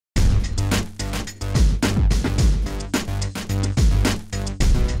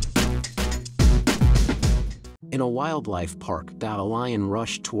In a wildlife park, a lion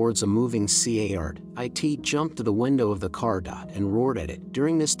rushed towards a moving car. It jumped to the window of the car and roared at it.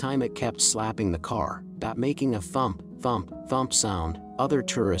 During this time it kept slapping the car, making a thump, thump, thump sound. Other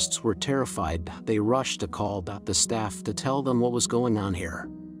tourists were terrified. They rushed to call the staff to tell them what was going on here.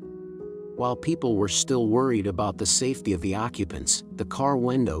 While people were still worried about the safety of the occupants, the car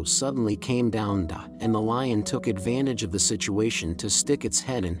window suddenly came down and the lion took advantage of the situation to stick its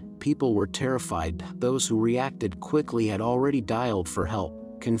head in. People were terrified. Those who reacted quickly had already dialed for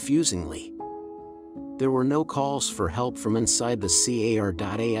help. Confusingly, there were no calls for help from inside the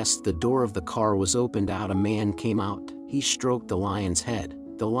car. As the door of the car was opened, a man came out. He stroked the lion's head.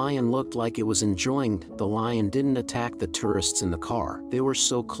 The lion looked like it was enjoying. The lion didn't attack the tourists in the car. They were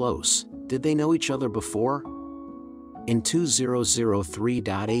so close. Did they know each other before? In 2003,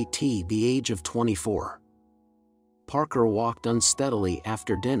 at the age of 24, Parker walked unsteadily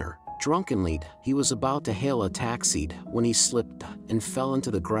after dinner. Drunkenly, he was about to hail a taxi when he slipped and fell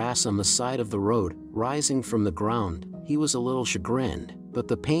into the grass on the side of the road. Rising from the ground, he was a little chagrined, but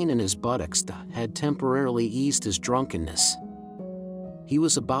the pain in his buttocks had temporarily eased his drunkenness. He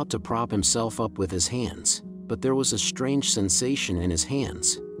was about to prop himself up with his hands, but there was a strange sensation in his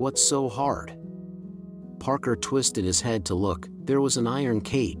hands. What's so hard? Parker twisted his head to look. There was an iron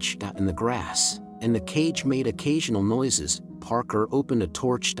cage in the grass, and the cage made occasional noises. Parker opened a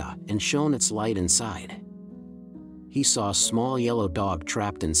torch and shone its light inside. He saw a small yellow dog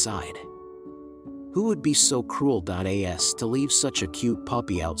trapped inside. Who would be so cruel to leave such a cute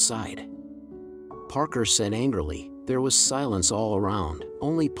puppy outside? Parker said angrily. There was silence all around,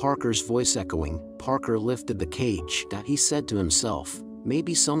 only Parker's voice echoing. Parker lifted the cage. He said to himself,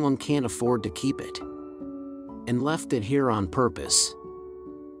 maybe someone can't afford to keep it, and left it here on purpose.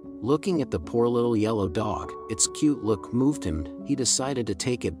 Looking at the poor little yellow dog, its cute look moved him. He decided to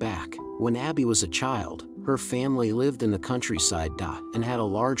take it back. When Abby was a child, her family lived in the countryside and had a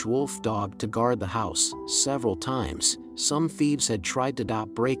large wolf dog to guard the house. Several times, some thieves had tried to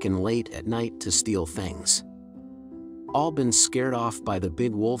break in late at night to steal things. All been scared off by the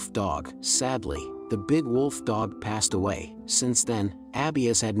big wolf dog. Sadly, the big wolf dog passed away. Since then, Abby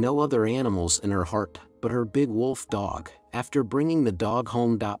has had no other animals in her heart but her big wolf dog. After bringing the dog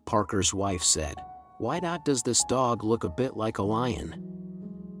home, Parker's wife said, "Why does this dog look a bit like a lion?"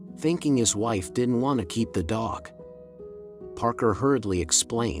 Thinking his wife didn't want to keep the dog, Parker hurriedly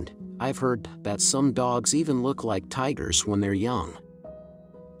explained, "I've heard that some dogs even look like tigers when they're young.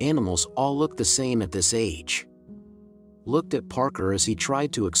 Animals all look the same at this age." Looked at Parker as he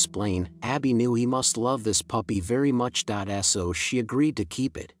tried to explain. Abby knew he must love this puppy very much. So she agreed to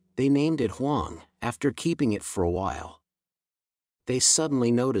keep it. They named it Huang. After keeping it for a while, they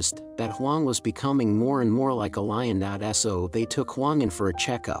suddenly noticed that Huang was becoming more and more like a lion. So they took Huang in for a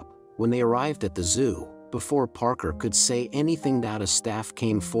checkup. When they arrived at the zoo, before Parker could say anything, a staff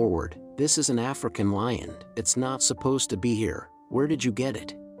came forward. "This is an African lion. It's not supposed to be here. Where did you get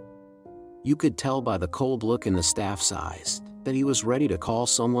it?" You could tell by the cold look in the staff's eyes that he was ready to call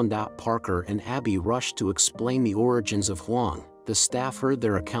someone. Parker and Abby rushed to explain the origins of Huang. The staff heard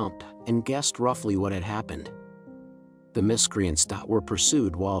their account and guessed roughly what had happened. The miscreants were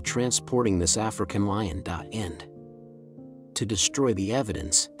pursued while transporting this African lion. And to destroy the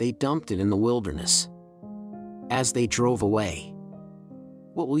evidence, they dumped it in the wilderness. As they drove away,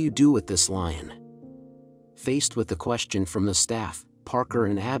 "What will you do with this lion?" Faced with the question from the staff, Parker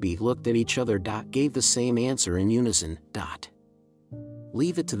and Abby looked at each other. Gave the same answer in unison.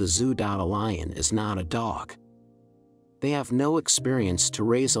 "Leave it to the zoo. A lion is not a dog. They have no experience to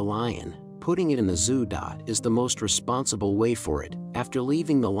raise a lion. Putting it in the zoo is the most responsible way for it." After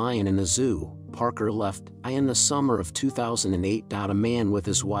leaving the lion in the zoo, Parker left. In the summer of 2008, a man with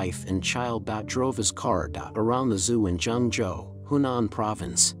his wife and child drove his car around the zoo in Zhengzhou, Hunan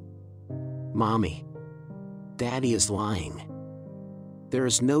province. "Mommy, Daddy is lying. There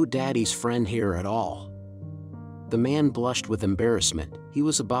is no daddy's friend here at all." The man blushed with embarrassment. He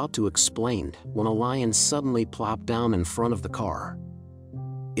was about to explain when a lion suddenly plopped down in front of the car.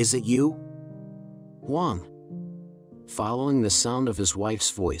 "Is it you, Huang?" Following the sound of his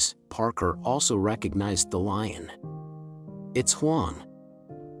wife's voice, Parker also recognized the lion. "It's Huang.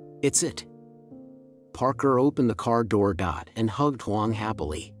 It's it." Parker opened the car door and hugged Huang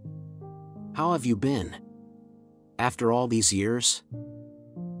happily. "How have you been? After all these years?"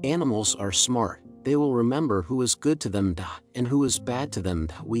 Animals are smart. They will remember who is good to them and who is bad to them.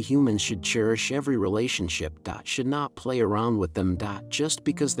 We humans should cherish every relationship. Should not play around with them just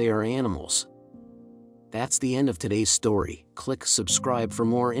because they are animals. That's the end of today's story. Click subscribe for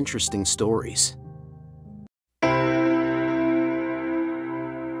more interesting stories.